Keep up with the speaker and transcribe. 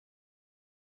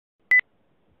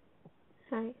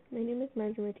Hi, my name is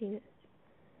Margie.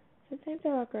 Sometimes I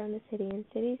walk around the city in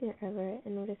cities near Everett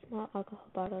and notice small alcohol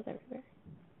bottles everywhere.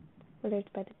 Whether it's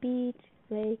by the beach,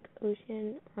 lake,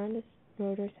 ocean, or on the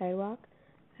road or sidewalk,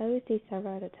 I always see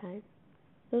several at a time.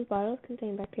 Those bottles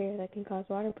contain bacteria that can cause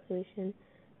water pollution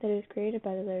that is created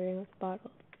by the littering of the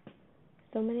bottles.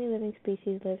 So many living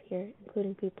species live here,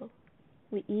 including people.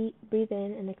 We eat, breathe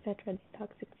in, and etc. these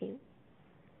toxic fumes.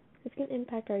 This can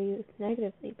impact our youth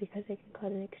negatively because it can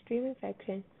cause an extreme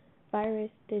infection, virus,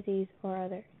 disease, or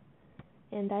other,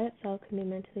 and that itself can be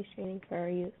mentally straining for our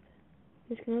youth.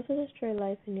 This can also destroy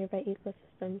life in nearby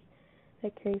ecosystems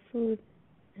that carry food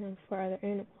for other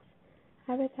animals,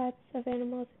 habitats of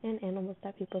animals, and animals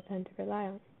that people tend to rely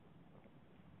on.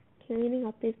 Cleaning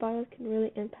up these bottles can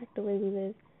really impact the way we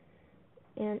live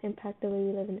and impact the way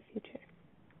we live in the future.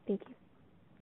 Thank you.